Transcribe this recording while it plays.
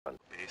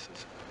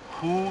cases.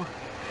 Who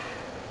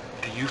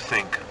do you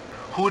think,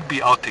 who would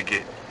be out to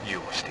get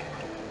you, Steven?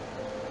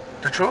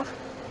 The truth?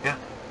 Yeah.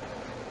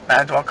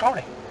 Manitowoc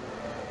County.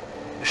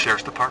 The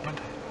Sheriff's Department?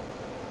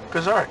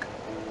 Kazurk.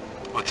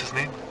 What's his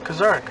name?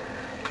 Kazurk.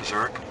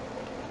 Kazurk?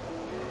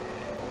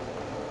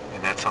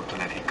 And that's something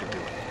that he could do.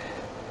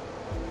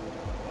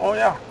 Oh,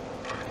 yeah.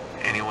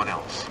 Anyone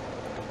else?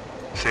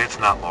 Say it's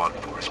not law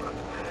enforcement.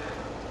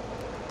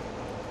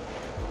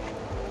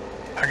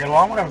 I get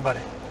along with everybody.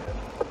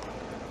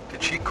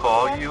 Did she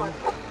call you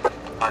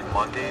on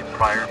Monday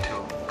prior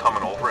to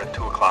coming over at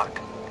 2 o'clock?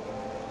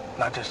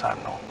 Not this time,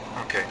 no.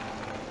 Okay.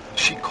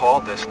 She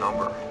called this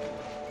number.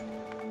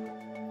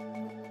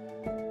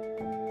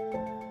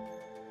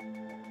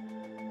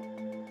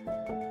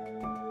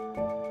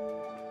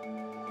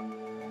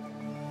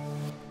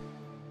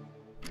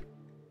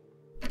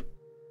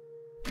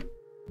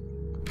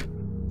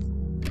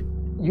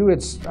 You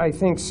had, I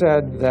think,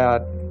 said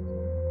that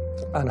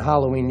on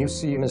Halloween you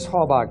see Miss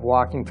Halbach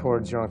walking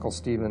towards your Uncle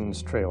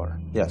Steven's trailer.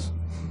 Yes.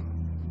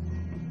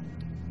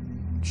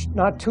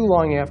 Not too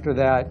long after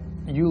that,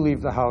 you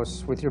leave the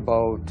house with your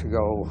bow to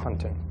go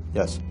hunting.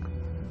 Yes.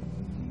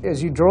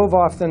 As you drove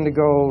off then to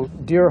go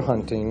deer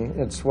hunting,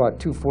 it's what,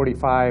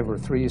 2:45 or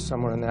 3,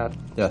 somewhere in that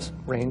Yes.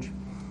 range?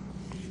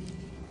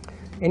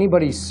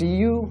 Anybody see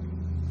you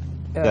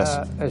Yes.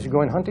 as you're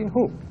going hunting?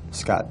 Who?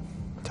 Scott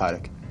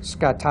Tadych.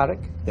 Scott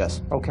Tadych?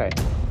 Yes. Okay.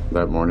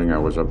 That morning I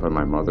was up at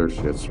my mother's,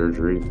 she had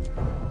surgery,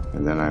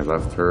 and then I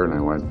left her and I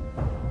went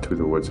to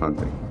the woods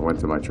hunting. I went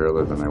to my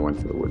trailer, then I went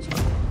to the woods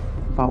hunting.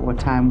 About what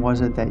time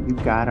was it that you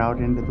got out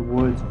into the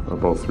woods?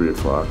 About 3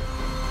 o'clock.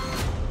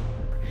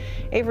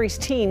 Avery's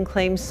team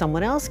claims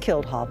someone else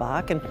killed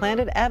Halbach and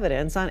planted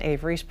evidence on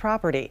Avery's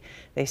property.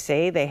 They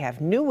say they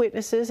have new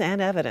witnesses and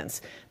evidence.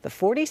 The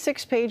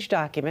 46-page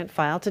document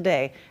filed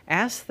today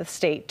asks the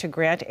state to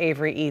grant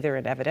Avery either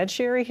an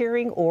evidentiary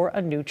hearing or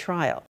a new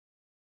trial.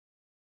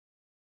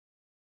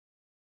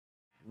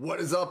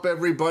 What is up,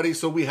 everybody?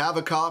 So we have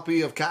a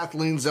copy of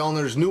Kathleen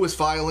Zellner's newest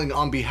filing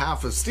on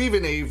behalf of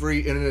Steven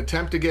Avery in an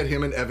attempt to get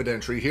him an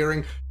evidentiary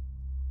hearing.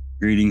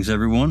 Greetings,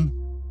 everyone.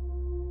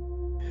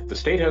 The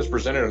state has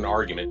presented an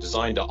argument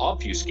designed to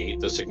obfuscate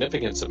the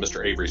significance of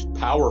Mr. Avery's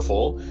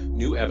powerful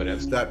new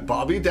evidence That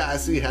Bobby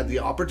Dassey had the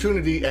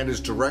opportunity and is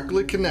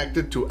directly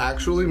connected to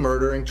actually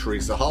murdering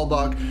Teresa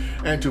Halbach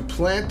and to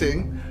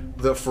planting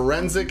the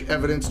forensic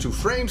evidence to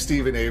frame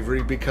Steven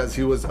Avery because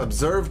he was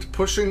observed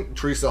pushing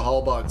Teresa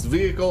Halbach's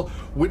vehicle,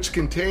 which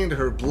contained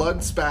her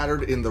blood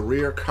spattered in the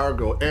rear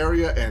cargo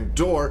area and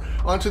door,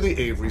 onto the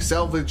Avery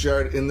salvage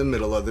yard in the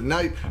middle of the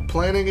night,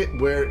 planting it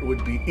where it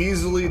would be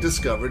easily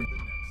discovered.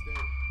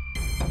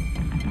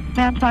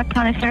 Nantucket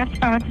County Sheriff's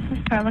Department, this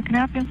is Carla. Can I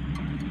help you?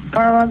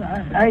 Carla,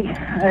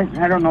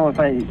 I don't know if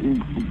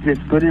this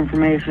good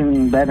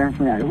information, bad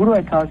information. Who do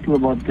I talk to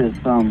about this,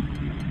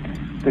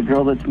 the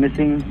girl that's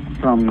missing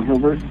from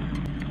Hilbert?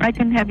 I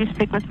can have you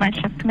speak with my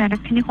shift commander.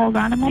 Can you hold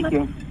on a moment?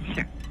 Thank you.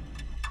 Sure.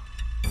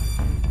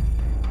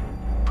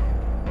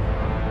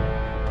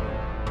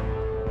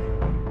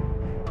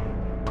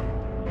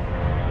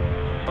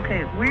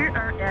 Okay, we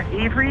are at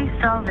Avery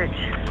Salvage.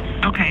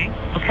 Okay.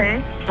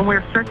 Okay? And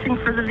we're searching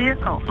for the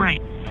vehicle.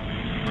 Right.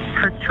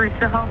 For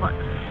Teresa Halbach.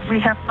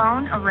 We have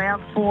found a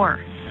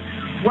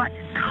RAV4. What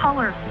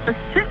color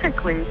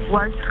specifically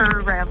was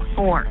her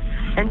RAV4?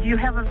 And do you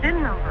have a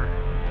VIN number?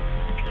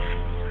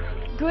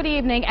 Good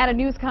evening. At a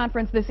news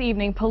conference this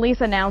evening,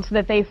 police announced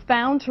that they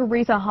found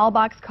Teresa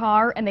Halbach's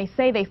car, and they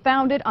say they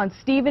found it on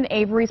Steven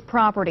Avery's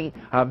property.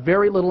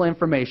 Very little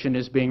information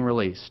is being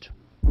released.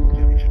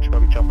 You should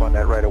probably jump on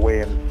that right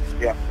away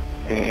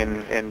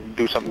and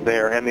do something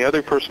there. And the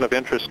other person of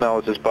interest now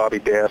is this Bobby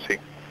Dassey.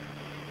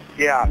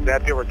 Yeah,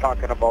 that they were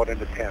talking about in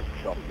the tent.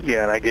 So.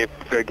 Yeah, and I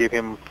gave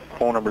him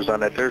phone numbers on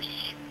that.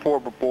 There's 4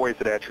 boys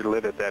that actually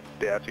live at that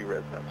Dassey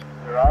residence.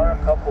 There are a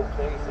couple of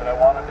things that I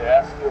wanted to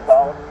ask you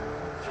about,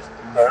 just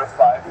to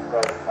clarify from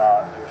your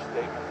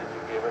statement that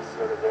you gave us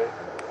the other day.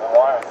 I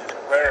want to just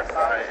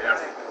clarify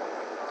if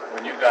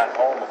when you got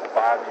home, if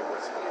Bobby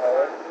was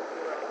home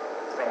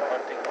from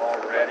hunting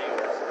already,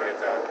 or if he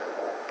was out.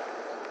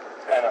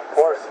 And of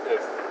course,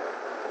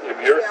 if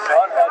your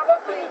son had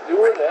nothing to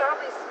do with it.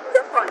 Probably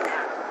slip on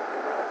that.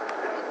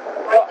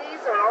 Well,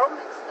 these are all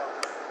mixed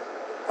up.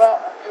 Well,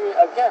 I mean,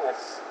 again,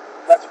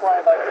 that's why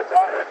I'd like to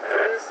talk.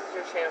 This is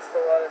your chance to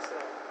let us know.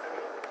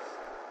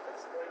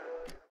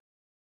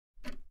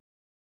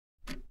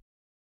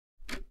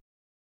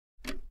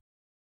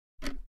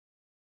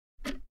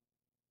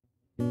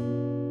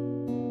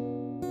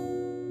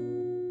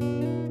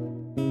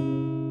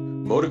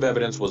 Motive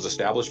evidence was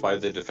established by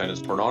the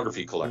defendant's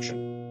pornography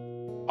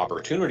collection.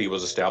 Opportunity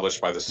was established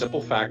by the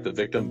simple fact the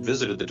victim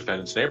visited the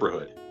defendant's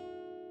neighborhood.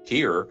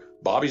 Here,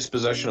 Bobby's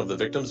possession of the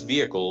victim's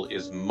vehicle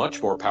is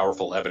much more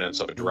powerful evidence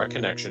of a direct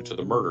connection to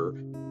the murder.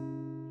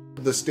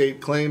 The state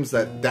claims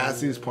that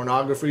Dassey's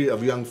pornography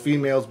of young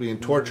females being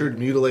tortured,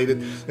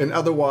 mutilated, and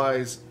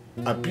otherwise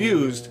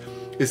abused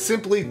is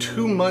simply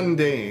too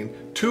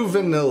mundane, too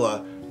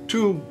vanilla,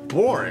 too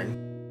boring.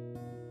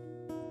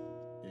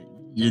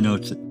 You know,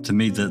 to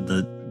me,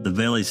 the The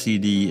Valley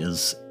CD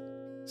is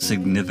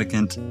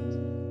significant,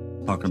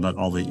 talking about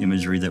all the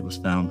imagery that was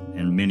found,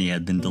 and many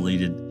had been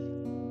deleted,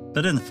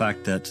 but in the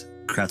fact that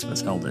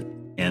Kratzmas held it,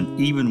 and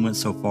even went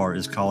so far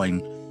as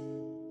calling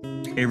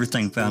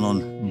everything found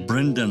on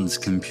Brendan's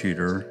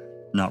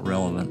computer not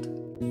relevant.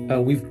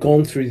 We've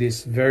gone through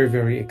this very,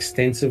 very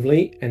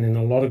extensively and in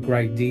a lot of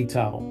great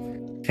detail.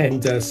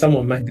 And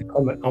someone made the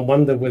comment, I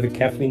wonder whether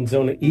Kathleen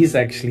Zellner is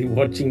actually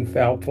watching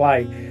foul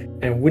play.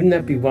 And wouldn't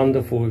that be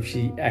wonderful if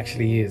she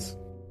actually is?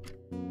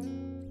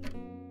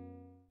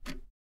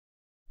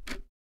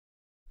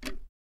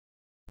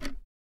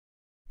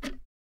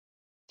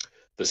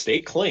 The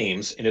state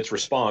claims in its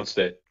response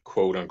that,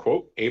 quote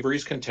unquote,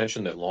 Avery's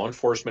contention that law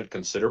enforcement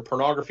consider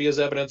pornography as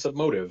evidence of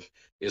motive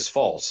is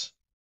false.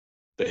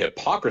 The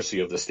hypocrisy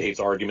of the state's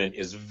argument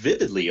is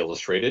vividly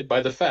illustrated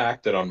by the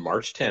fact that on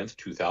March 10,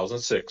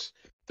 2006,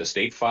 the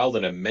state filed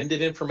an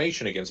amended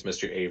information against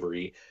Mr.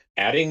 Avery,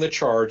 adding the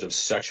charge of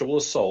sexual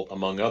assault,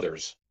 among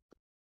others.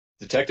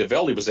 Detective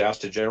Velli was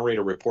asked to generate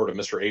a report of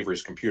Mr.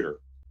 Avery's computer.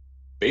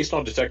 Based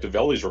on Detective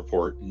Velli's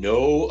report,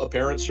 no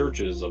apparent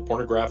searches of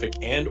pornographic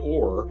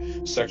and/or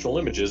sexual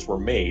images were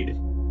made,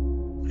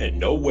 and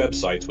no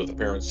websites with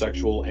apparent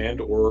sexual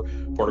and/or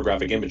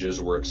pornographic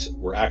images were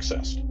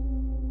accessed.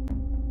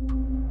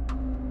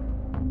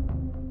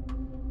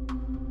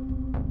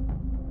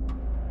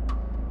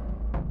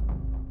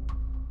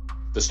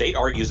 The state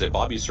argues that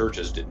Bobby's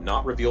searches did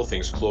not reveal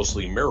things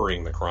closely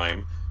mirroring the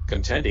crime,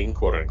 contending,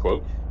 quote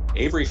unquote,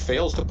 Avery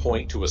fails to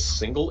point to a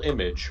single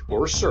image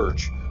or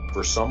search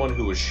for someone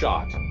who was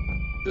shot.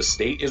 The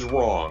state is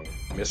wrong.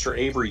 Mr.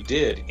 Avery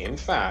did, in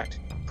fact,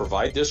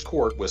 provide this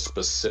court with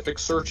specific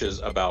searches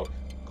about,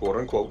 quote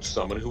unquote,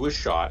 someone who was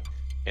shot,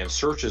 and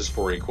searches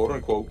for a, quote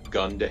unquote,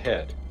 gun to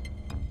head.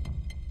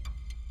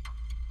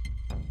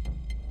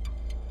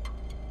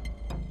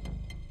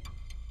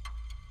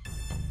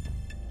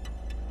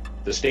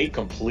 The state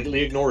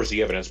completely ignores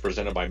the evidence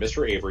presented by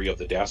Mr. Avery of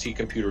the Dassey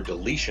computer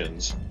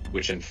deletions,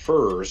 which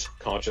infers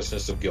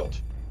consciousness of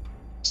guilt.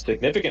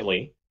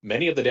 Significantly,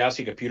 many of the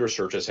Dassey computer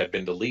searches had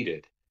been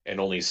deleted,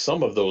 and only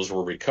some of those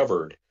were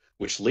recovered,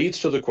 which leads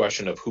to the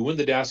question of who in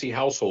the Dassey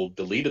household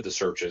deleted the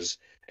searches,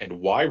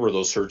 and why were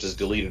those searches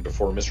deleted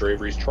before Mr.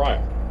 Avery's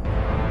trial.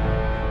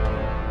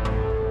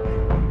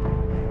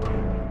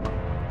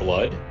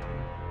 Blood,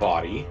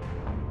 body,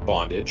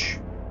 bondage,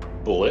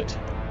 bullet,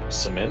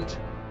 cement,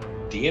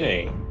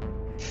 DNA,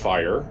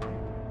 fire,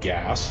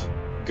 gas,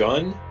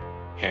 gun,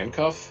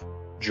 handcuff,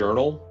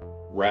 journal,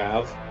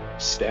 RAV,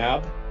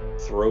 stab,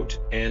 throat,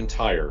 and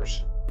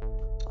tires.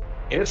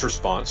 In its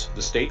response,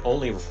 the state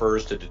only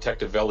refers to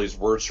Detective Velli's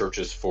word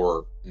searches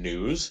for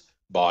news,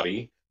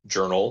 body,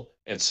 journal,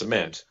 and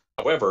cement.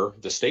 However,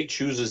 the state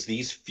chooses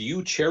these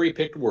few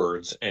cherry-picked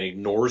words and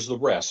ignores the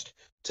rest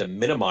to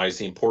minimize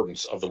the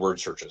importance of the word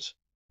searches.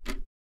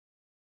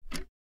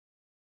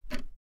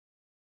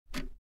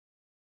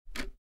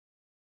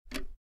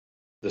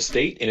 The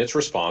state, in its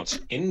response,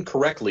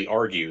 incorrectly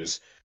argues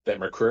that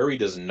McCrary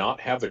does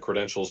not have the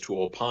credentials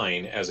to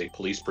opine as a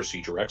police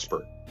procedure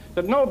expert.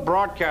 That no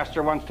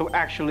broadcaster wants to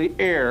actually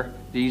air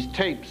these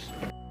tapes.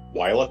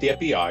 While at the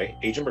FBI,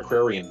 Agent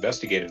McCrary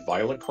investigated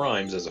violent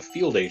crimes as a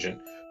field agent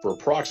for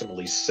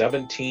approximately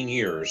 17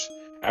 years,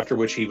 after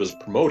which he was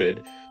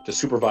promoted to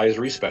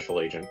supervisory special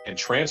agent and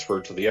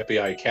transferred to the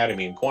FBI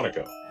Academy in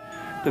Quantico.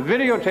 The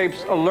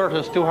videotapes alert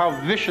us to how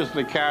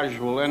viciously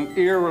casual and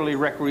eerily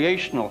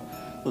recreational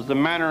was the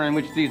manner in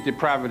which these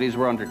depravities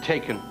were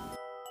undertaken.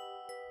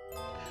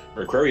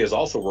 McCrary has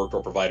also worked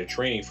or provided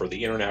training for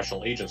the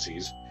international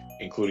agencies,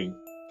 including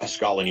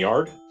Scotland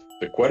Yard,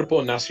 the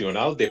Cuerpo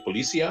Nacional de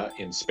Policía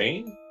in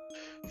Spain,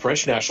 the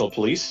French National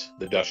Police,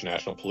 the Dutch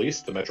National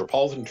Police, the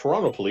Metropolitan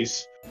Toronto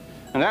Police.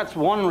 And that's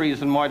one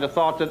reason why the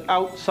thought that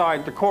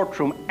outside the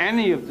courtroom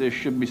any of this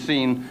should be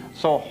seen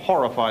so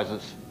horrifies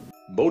us.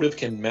 Motive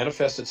can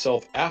manifest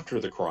itself after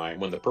the crime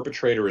when the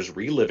perpetrator is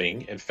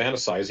reliving and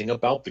fantasizing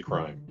about the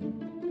crime.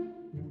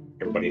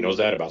 Everybody knows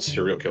that about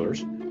serial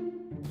killers.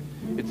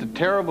 It's a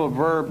terrible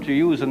verb to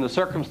use in the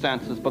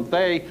circumstances, but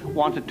they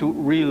wanted to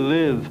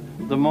relive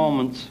the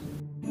moments.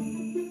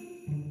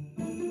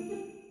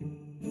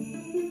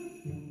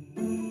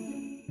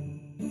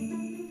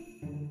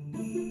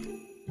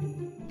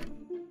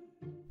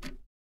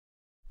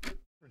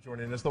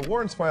 Joining us, the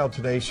warrants filed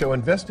today show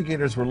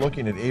investigators were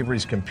looking at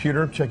Avery's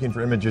computer, checking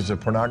for images of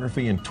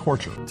pornography and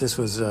torture. This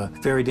was a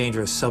very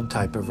dangerous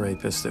subtype of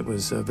rapist that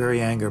was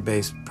very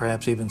anger-based,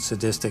 perhaps even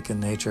sadistic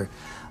in nature.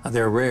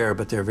 They're rare,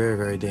 but they're very,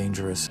 very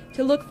dangerous.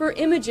 To look for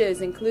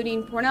images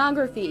including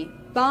pornography,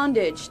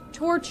 bondage,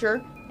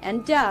 torture,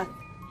 and death.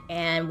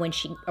 And when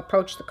she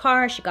approached the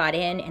car, she got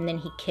in, and then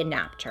he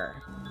kidnapped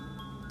her.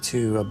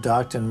 To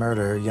abduct and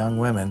murder young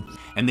women.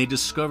 And they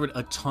discovered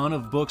a ton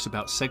of books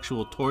about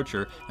sexual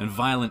torture and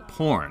violent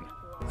porn.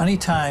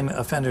 Anytime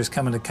offenders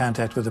come into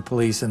contact with the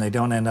police and they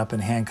don't end up in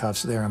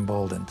handcuffs, they're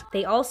emboldened.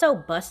 They also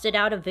busted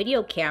out a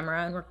video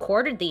camera and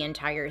recorded the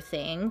entire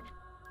thing.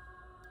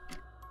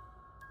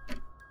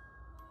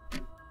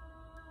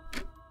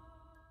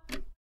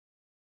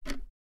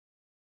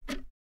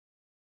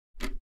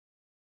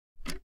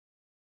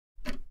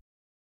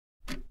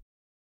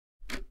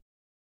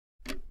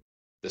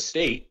 The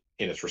state,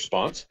 in its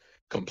response,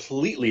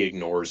 completely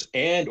ignores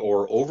and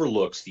or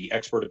overlooks the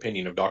expert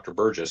opinion of Dr.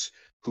 Burgess,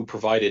 who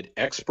provided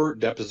expert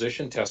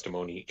deposition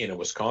testimony in a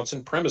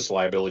Wisconsin premise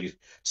liability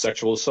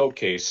sexual assault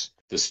case.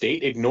 The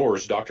state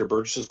ignores Dr.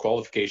 Burgess's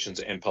qualifications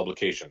and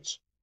publications.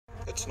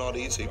 It's not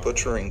easy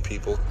butchering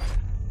people.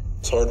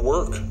 It's hard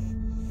work.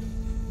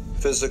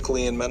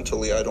 Physically and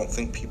mentally, I don't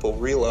think people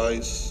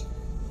realize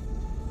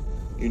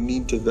you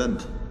need to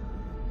vent.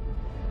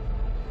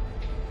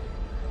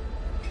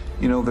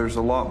 You know, there's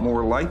a lot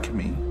more like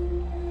me.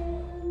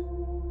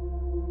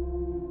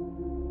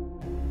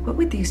 What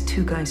would these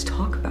two guys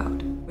talk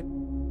about?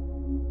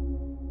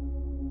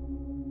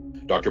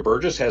 Dr.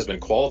 Burgess has been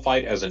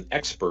qualified as an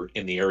expert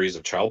in the areas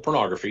of child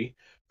pornography,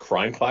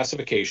 crime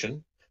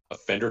classification,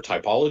 offender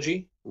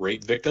typology,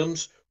 rape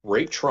victims,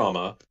 rape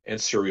trauma, and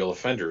serial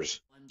offenders.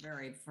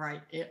 Very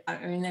frightening.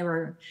 I mean, they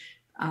were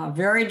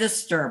very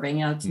disturbing.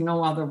 It's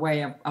no other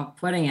way of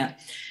putting it.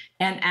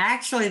 And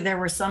actually, there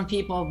were some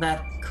people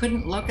that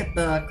couldn't look at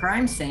the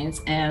crime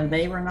scenes, and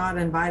they were not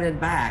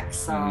invited back.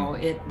 So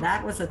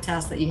that was a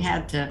test that you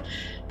had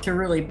to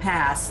really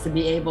pass to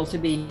be able to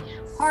be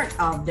part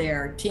of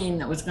their team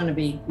that was going to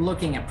be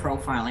looking at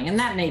profiling. And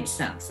that made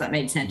sense. That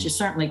made sense. You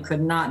certainly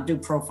could not do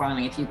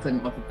profiling if you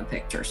couldn't look at the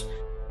pictures.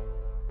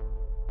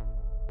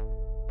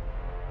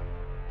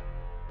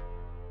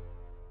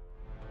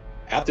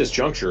 At this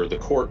juncture, the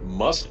court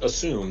must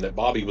assume that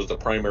Bobby was the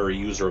primary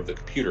user of the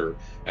computer,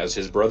 as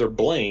his brother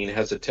Blaine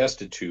has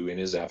attested to in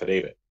his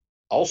affidavit.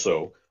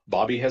 Also,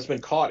 Bobby has been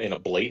caught in a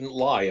blatant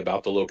lie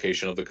about the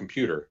location of the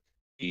computer.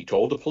 He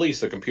told the police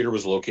the computer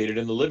was located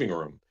in the living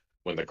room,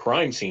 when the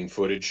crime scene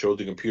footage showed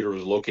the computer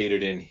was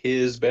located in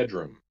his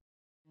bedroom.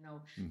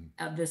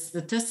 The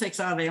statistics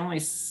are they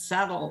only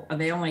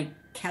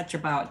catch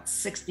about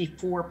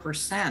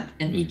 64%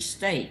 in each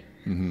state.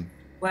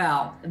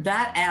 Well,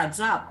 that adds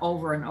up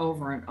over and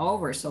over and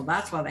over. So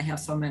that's why they have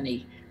so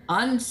many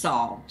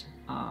unsolved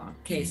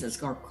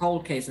cases, or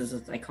cold cases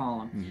as they call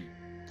them.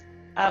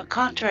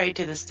 Contrary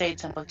to the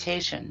state's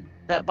implication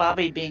that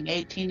Bobby being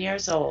 18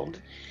 years old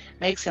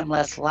makes him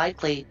less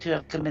likely to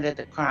have committed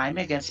the crime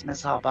against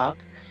Ms. Halbach,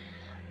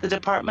 the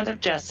Department of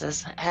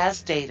Justice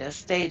has data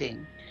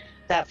stating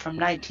that from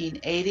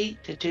 1980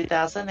 to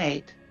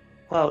 2008,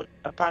 quote,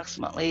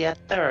 approximately a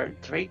third,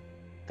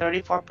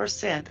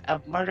 34%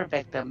 of murder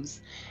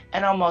victims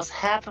and almost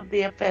half of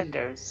the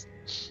offenders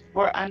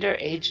were under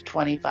age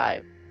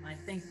 25. I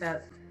think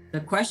that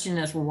the question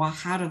is, well,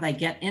 how do they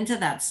get into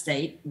that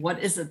state? What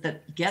is it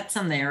that gets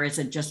them there? Is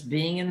it just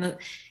being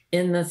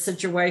in the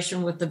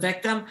situation with the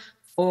victim?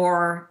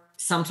 Or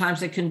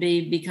sometimes it can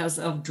be because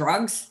of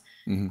drugs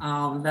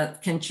that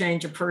can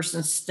change a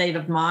person's state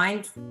of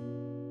mind.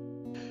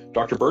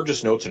 Dr.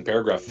 Burgess notes in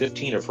paragraph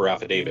 15 of her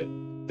affidavit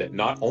that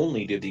not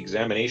only did the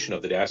examination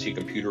of the Dassey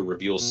computer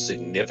reveal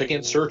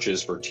significant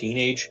searches for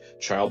teenage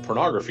child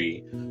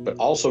pornography, but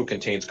also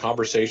contains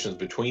conversations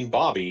between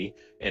Bobby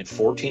and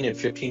 14 and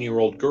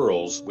 15-year-old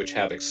girls which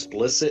have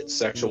explicit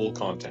sexual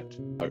content.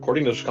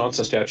 According to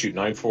Wisconsin Statute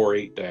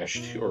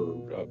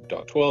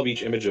 948-12,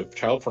 each image of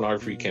child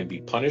pornography can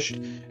be punished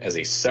as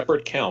a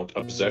separate count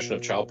of possession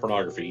of child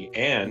pornography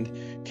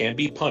and can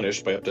be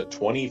punished by up to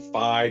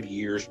 25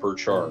 years per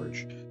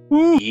charge.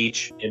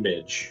 Each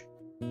image.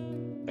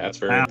 That's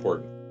very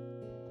important.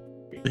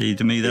 See,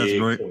 to me,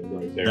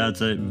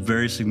 that's a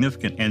very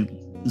significant, and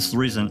this is the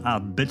reason I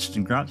bitched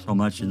and griped so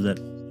much is that,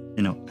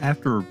 you know,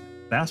 after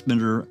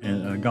Fassbender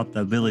got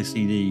the Billy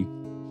CD,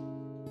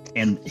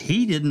 and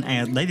they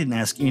didn't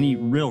ask any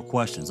real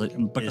questions.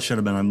 But it should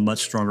have been a much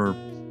stronger,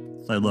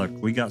 say, look,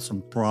 we got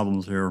some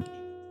problems here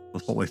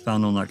with what we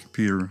found on that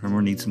computer, and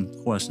we need some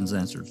questions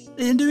answered.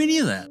 They didn't do any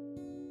of that.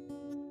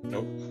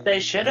 Nope. They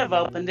should have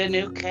opened a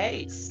new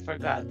case, for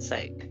God's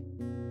sake.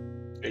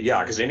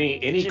 Yeah, because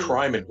any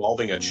crime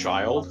involving a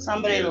child,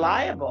 somebody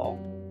liable.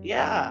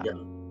 Yeah.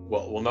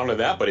 Well, none of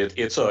that, but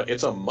it's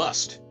a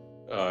must.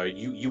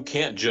 You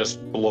can't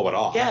just blow it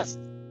off. Yes.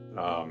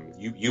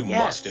 You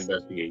must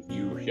investigate.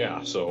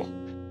 So.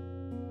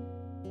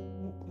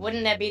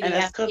 Wouldn't that be the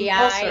FBI?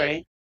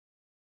 Compulsory.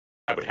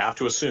 I would have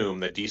to assume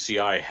that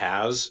DCI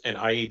has an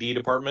IED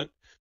department,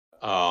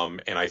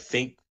 and I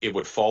think it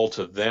would fall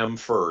to them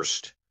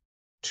first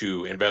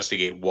to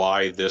investigate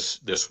why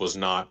this was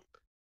not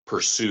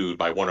pursued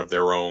by one of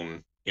their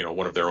own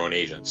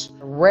agents.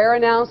 A rare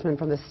announcement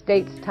from the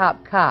state's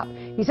top cop.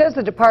 He says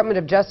the Department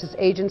of Justice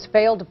agents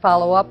failed to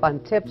follow up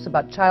on tips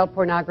about child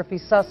pornography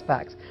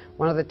suspects.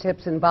 One of the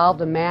tips involved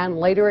a man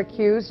later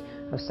accused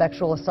of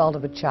sexual assault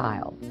of a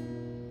child.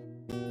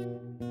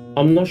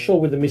 I'm not sure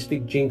whether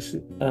Mystic Jinx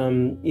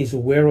is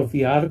aware of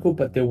the article,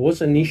 but there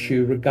was an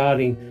issue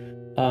regarding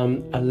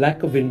a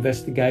lack of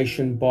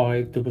investigation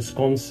by the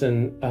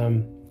Wisconsin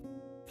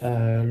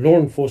law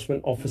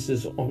enforcement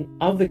officers on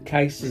other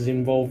cases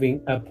involving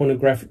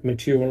pornographic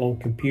material on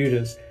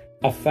computers,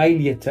 a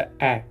failure to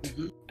act.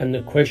 And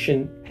the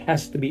question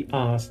has to be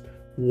asked,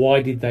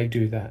 why did they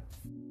do that?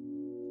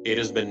 It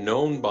has been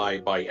known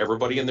by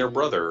everybody and their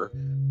brother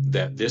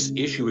that this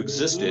issue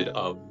existed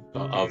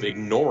of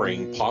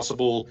ignoring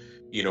possible,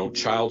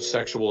 child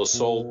sexual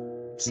assault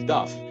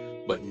stuff,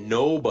 but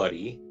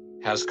nobody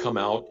has come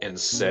out and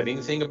said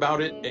anything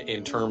about it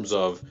in terms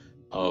of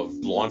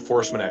law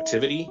enforcement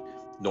activity,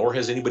 nor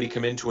has anybody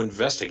come in to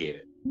investigate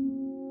it.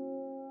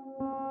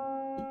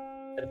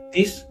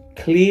 This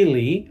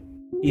clearly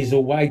is a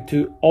way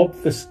to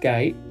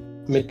obfuscate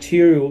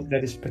material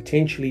that is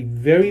potentially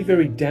very,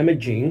 very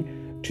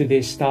damaging to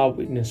their star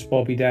witness,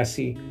 Bobby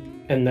Dassey,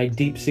 and they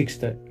deep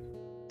sixed it.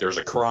 There's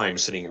a crime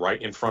sitting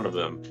right in front of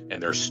them,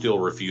 and they're still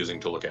refusing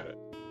to look at it.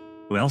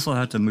 We also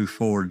had to move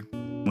forward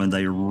when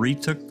they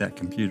retook that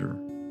computer.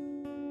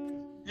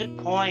 Good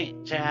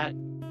point, Jack.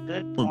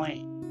 Good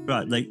point.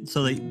 Right. They,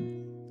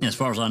 as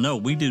far as I know,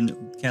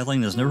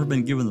 Kathleen has never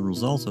been given the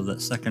results of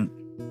that second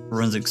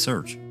forensic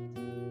search.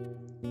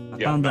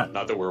 Not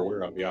that we're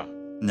aware of, yeah.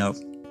 Nope.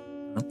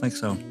 I don't think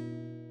so.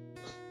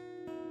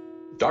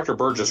 Dr.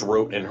 Burgess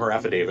wrote in her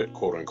affidavit,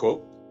 quote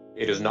unquote,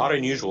 "It is not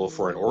unusual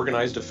for an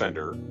organized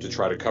offender to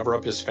try to cover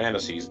up his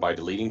fantasies by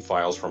deleting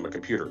files from a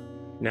computer."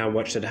 Now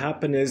what should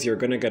happen is you're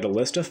going to get a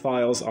list of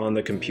files on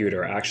the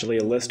computer, actually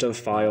a list of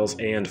files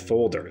and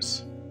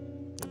folders.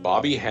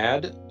 Bobby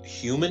had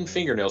human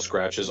fingernail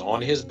scratches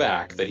on his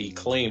back that he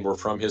claimed were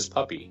from his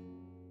puppy.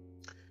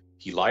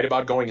 He lied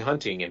about going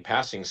hunting and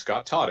passing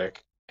Scott Tadych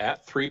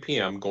at 3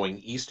 p.m. going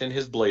east in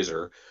his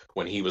Blazer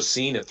when he was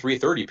seen at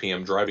 3:30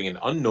 p.m. driving an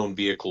unknown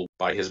vehicle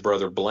by his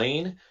brother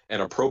Blaine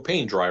and a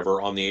propane driver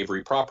on the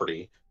Avery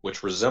property,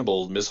 which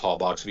resembled Ms.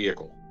 Halbach's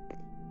vehicle.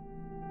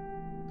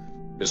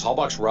 Ms.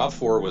 Halbach's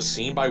RAV4 was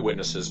seen by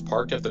witnesses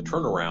parked at the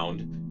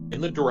turnaround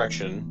in the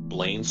direction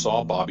Blaine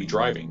saw Bobby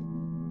driving.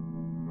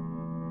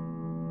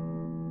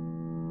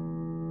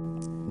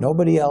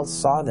 Nobody else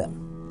saw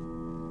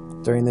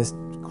them during this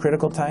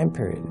critical time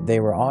period. They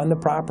were on the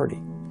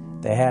property.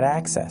 They had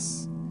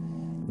access.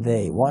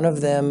 One of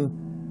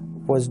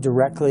them was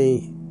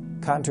directly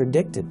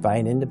contradicted by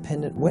an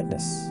independent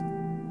witness.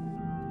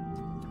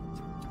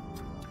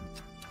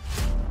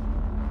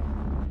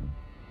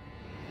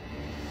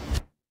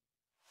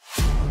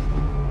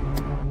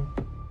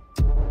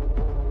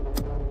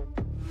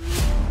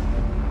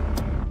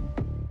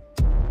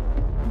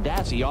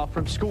 Dassey off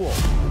from school.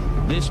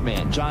 This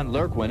man, John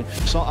Lurquin,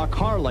 saw a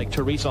car like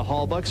Teresa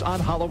Halbach's on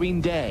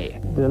Halloween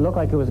Day. Did it look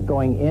like it was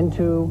going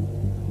into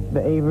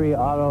the Avery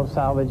Auto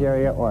Salvage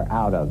area or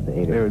out of the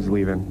Avery? It was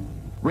leaving.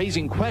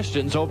 Raising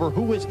questions over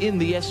who was in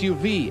the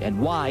SUV and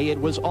why it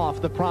was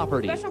off the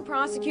property. Special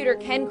Prosecutor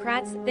Ken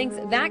Kratz thinks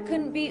that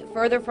couldn't be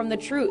further from the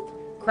truth.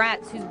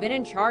 Kratz, who's been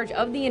in charge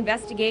of the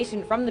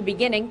investigation from the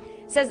beginning,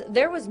 says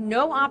there was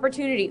no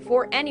opportunity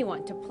for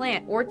anyone to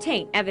plant or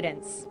taint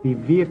evidence. The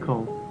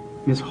vehicle,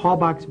 Ms.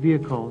 Halbach's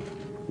vehicle,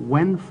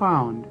 when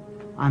found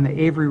on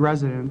the Avery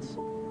residence,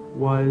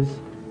 was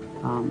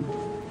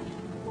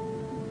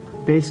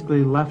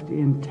basically left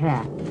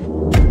intact.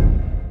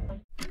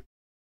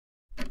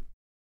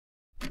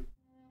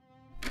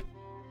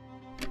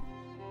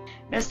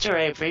 Mr.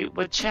 Avery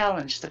would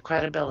challenge the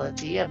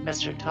credibility of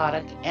Mr.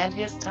 Tadych and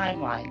his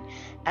timeline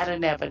at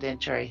an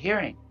evidentiary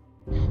hearing.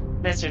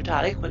 Mr.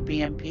 Tadych would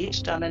be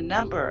impeached on a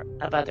number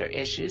of other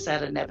issues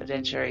at an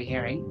evidentiary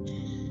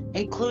hearing,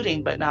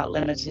 including but not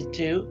limited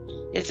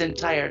to his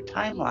entire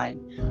timeline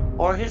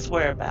or his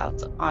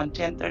whereabouts on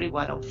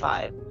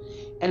 10/31/05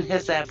 and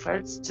his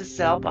efforts to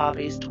sell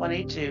Bobby's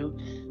 .22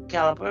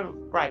 caliber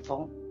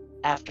rifle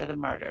after the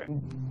murder.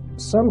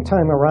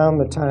 Sometime around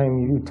the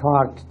time you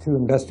talked to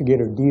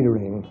Investigator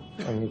Dietering,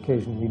 on the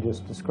occasion you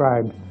just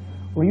described,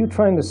 were you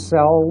trying to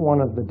sell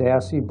one of the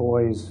Dassey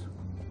boys'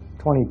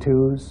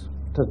 .22s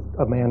to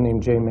a man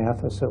named Jay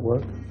Mathis at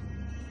work?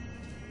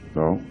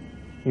 No.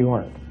 You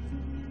weren't?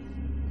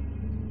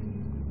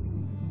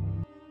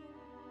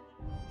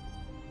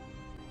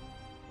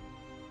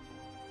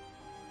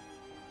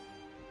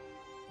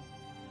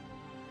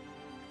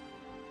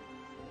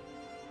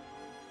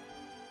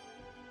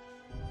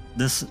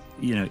 This,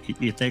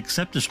 if they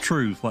accept as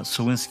truth what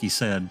Sawinski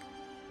said,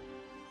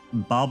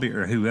 Bobby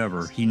or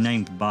whoever, he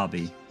named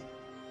Bobby,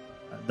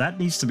 that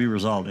needs to be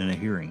resolved in a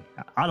hearing.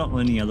 I don't know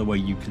any other way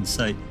you can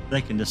say,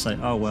 they can just say,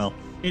 oh, well,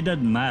 it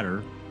doesn't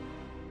matter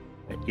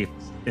if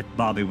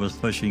Bobby was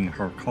pushing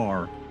her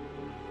car.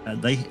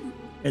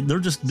 They're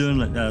just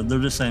doing it, they're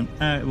just saying,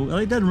 well,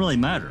 it doesn't really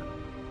matter.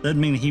 Doesn't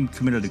mean he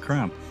committed a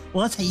crime.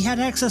 Well, he had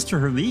access to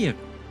her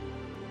vehicle.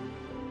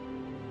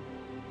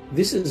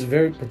 This is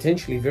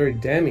potentially very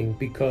damning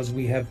because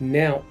we have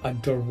now a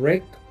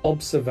direct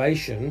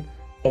observation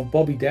of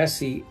Bobby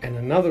Dassey and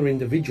another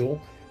individual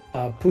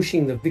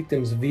pushing the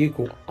victim's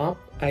vehicle up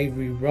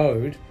Avery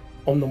Road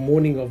on the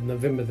morning of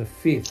November the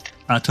 5th.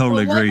 I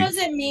totally agree.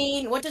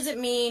 What does it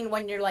mean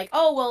when you're like,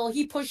 oh, well,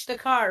 he pushed the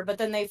car, but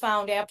then they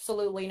found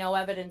absolutely no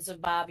evidence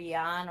of Bobby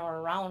on or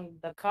around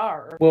the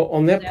car? Well,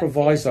 on that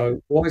proviso,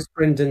 why is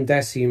Brendan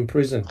Dassey in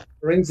prison?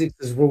 Forensics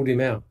has ruled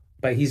him out,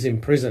 but he's in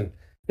prison.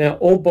 Now,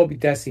 all Bobby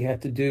Dassey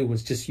had to do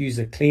was just use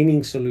a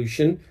cleaning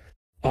solution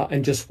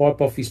and just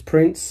wipe off his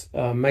prints,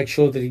 make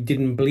sure that he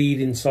didn't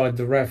bleed inside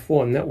the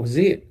RAV4, and that was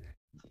it,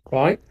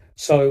 right?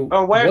 So,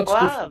 or wear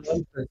gloves.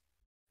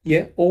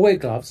 Yeah, or wear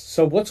gloves.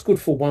 So what's good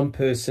for one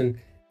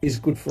person is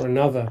good for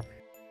another.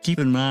 Keep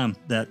in mind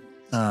that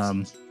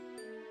on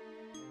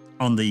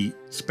the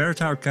spare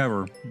tire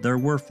cover, there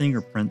were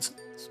fingerprints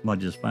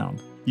smudges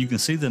found. You can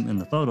see them in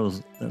the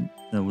photos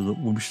that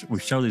we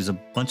show these a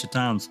bunch of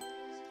times.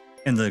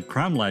 In the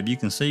crime lab, you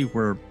can see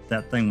where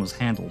that thing was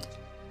handled.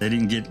 They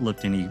didn't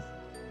looked any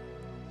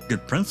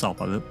good prints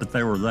off of it, but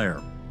they were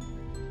there.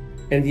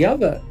 And the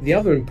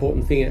other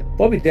important thing,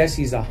 Bobby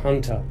Dassey's a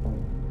hunter,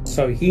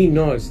 so he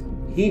knows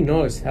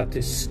how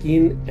to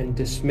skin and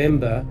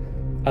dismember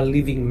a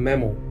living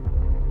mammal.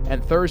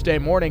 And Thursday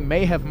morning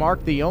may have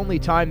marked the only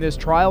time this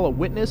trial a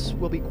witness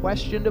will be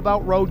questioned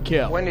about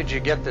roadkill. When did you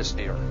get this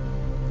deer?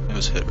 It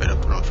was hit right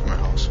up the road from our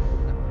house.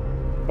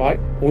 Right?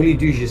 All you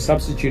do is you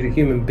substitute a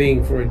human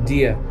being for a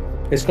deer.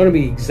 It's going to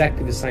be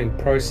exactly the same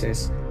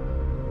process.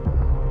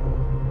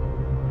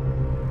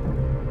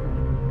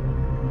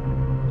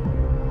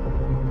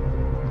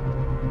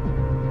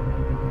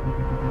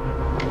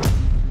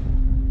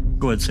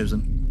 Go ahead,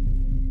 Susan.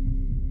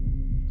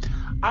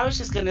 I was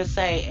just going to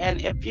say,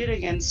 and if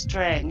Budig and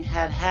Strang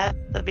had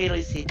the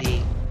Bailey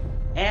CD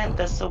and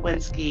the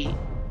Sawinski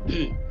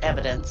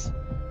evidence,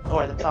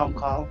 or the phone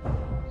call,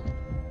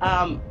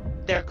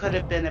 there could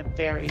have been a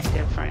very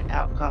different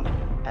outcome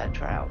at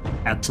trial.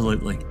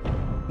 Absolutely.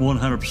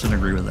 100%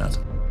 agree with that.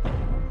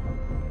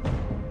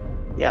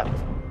 Yep.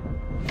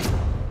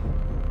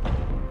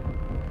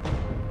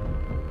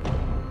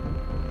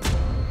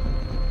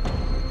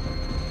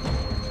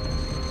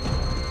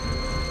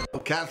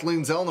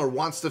 Kathleen Zellner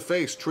wants to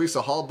face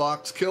Teresa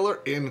Halbach's killer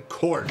in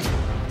court.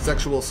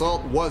 Sexual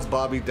assault was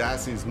Bobby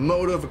Dassey's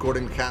motive,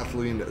 according to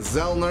Kathleen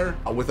Zellner.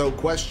 Without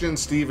question,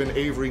 Steven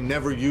Avery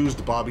never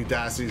used Bobby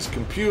Dassey's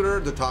computer.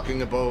 They're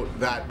talking about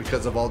that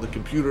because of all the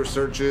computer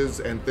searches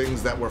and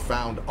things that were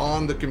found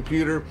on the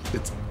computer.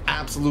 It's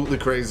absolutely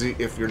crazy.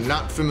 If you're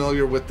not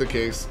familiar with the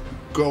case,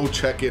 go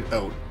check it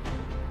out.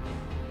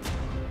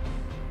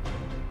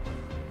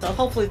 So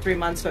hopefully 3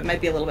 months, but it might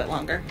be a little bit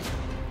longer.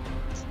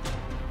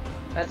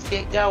 Let's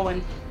get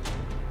going.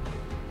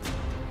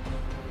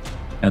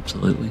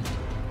 Absolutely.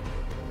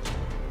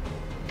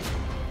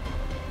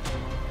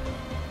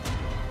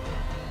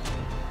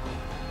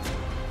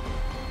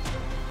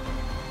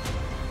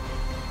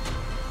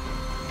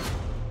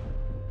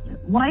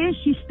 Why is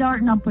she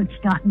starting up with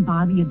Scott and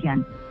Bobby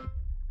again?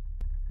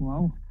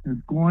 Well,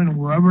 it's going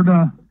wherever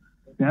the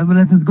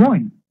evidence is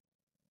going.